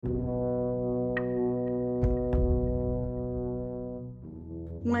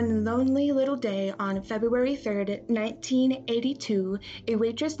One lonely little day on February 3rd, 1982, a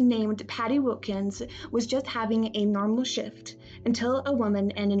waitress named Patty Wilkins was just having a normal shift until a woman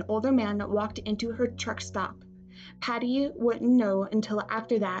and an older man walked into her truck stop. Patty wouldn't know until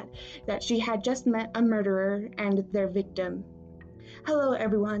after that she had just met a murderer and their victim. Hello,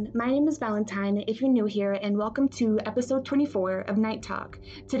 everyone. My name is Valentine, if you're new here, and welcome to episode 24 of Night Talk.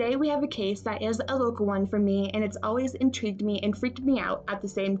 Today, we have a case that is a local one for me, and it's always intrigued me and freaked me out at the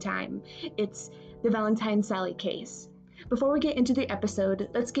same time. It's the Valentine Sally case. Before we get into the episode,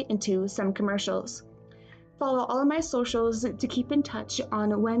 let's get into some commercials. Follow all of my socials to keep in touch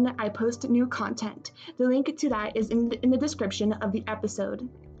on when I post new content. The link to that is in the description of the episode.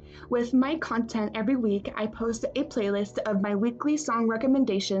 With my content every week, I post a playlist of my weekly song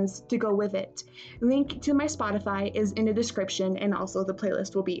recommendations to go with it. Link to my Spotify is in the description, and also the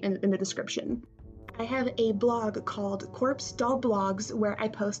playlist will be in the description. I have a blog called Corpse Doll Blogs where I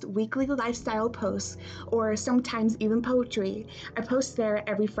post weekly lifestyle posts or sometimes even poetry. I post there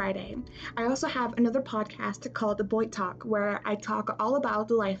every Friday. I also have another podcast called Boy Talk where I talk all about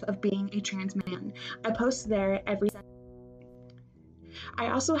the life of being a trans man. I post there every Sunday. I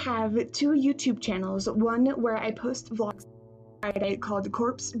also have two YouTube channels, one where I post vlogs Friday called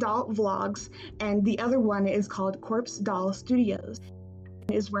Corpse Doll Vlogs, and the other one is called Corpse Doll Studios.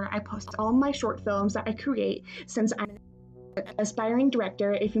 Is where I post all my short films that I create since I'm an aspiring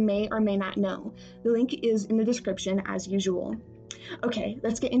director, if you may or may not know. The link is in the description as usual. Okay,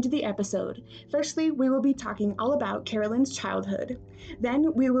 let's get into the episode. Firstly, we will be talking all about Carolyn's childhood.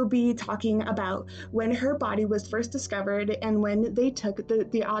 Then we will be talking about when her body was first discovered and when they took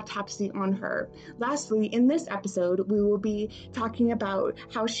the autopsy on her. Lastly, in this episode, we will be talking about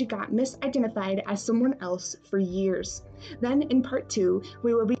how she got misidentified as someone else for years. Then in part 2,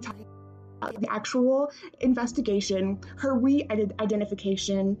 we will be talking about the actual investigation, her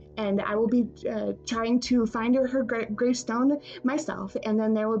re-identification, and I will be trying to find her gravestone myself, and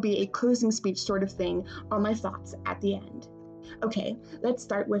then there will be a closing speech sort of thing on my thoughts at the end. Okay, let's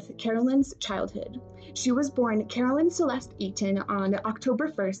start with Carolyn's childhood. She was born Carolyn Celeste Eaton on October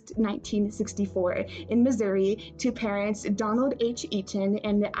 1st, 1964, in Missouri, to parents Donald H. Eaton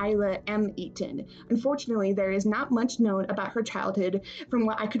and Isla M. Eaton. Unfortunately, there is not much known about her childhood from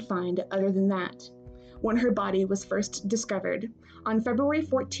what I could find other than that. When her body was first discovered. On February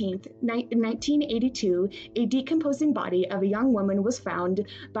 14th, 1982, a decomposing body of a young woman was found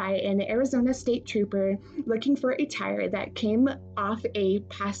by an Arizona state trooper looking for a tire that came off a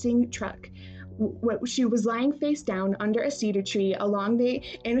passing truck. She was lying face down under a cedar tree along the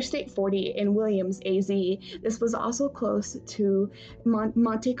Interstate 40 in Williams, AZ. This was also close to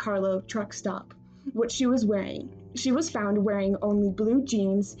Monte Carlo truck stop. What she was wearing. She was found wearing only blue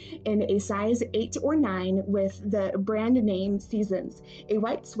jeans in a size 8 or 9 with the brand name Seasons, a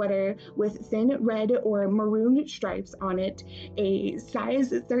white sweater with thin red or maroon stripes on it, a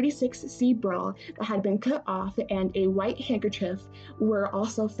size 36C bra that had been cut off, and a white handkerchief were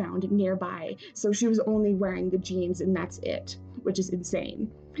also found nearby. So she was only wearing the jeans and that's it, which is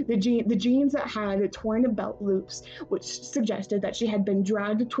insane. The jeans had torn belt loops, which suggested that she had been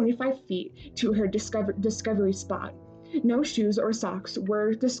dragged 25 feet to her discovery spot. No shoes or socks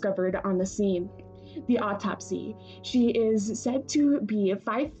were discovered on the scene. The autopsy. She is said to be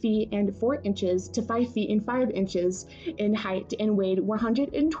 5 feet and 4 inches to 5 feet and 5 inches in height and weighed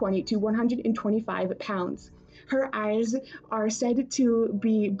 120 to 125 pounds. Her eyes are said to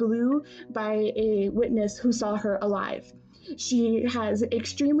be blue by a witness who saw her alive. She has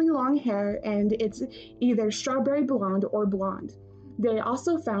extremely long hair and it's either strawberry blonde or blonde. They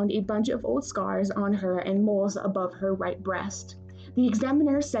also found a bunch of old scars on her and moles above her right breast. The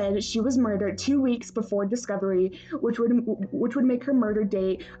examiner said she was murdered 2 weeks before discovery, which would make her murder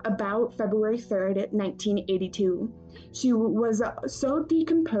date about February 3rd, 1982. She was so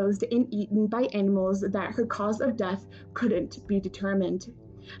decomposed and eaten by animals that her cause of death couldn't be determined.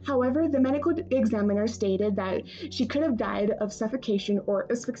 However, the medical examiner stated that she could have died of suffocation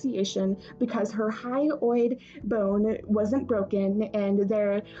or asphyxiation because her hyoid bone wasn't broken and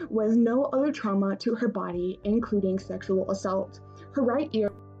there was no other trauma to her body, including sexual assault. Her right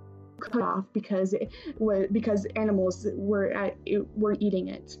ear cut off because animals were eating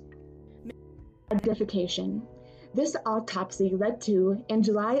it. Identification. This autopsy led to, in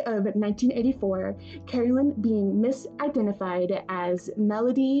July of 1984, Carolyn being misidentified as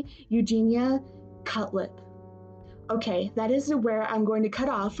Melody Eugenia Cutlip. Okay, that is where I'm going to cut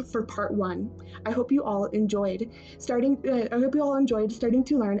off for part 1. I hope you all enjoyed starting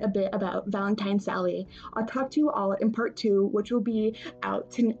to learn a bit about Valentine Sally. I'll talk to you all in part 2, which will be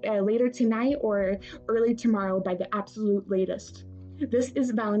out later tonight or early tomorrow by the absolute latest. This is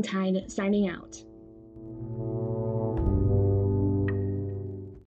Valentine signing out.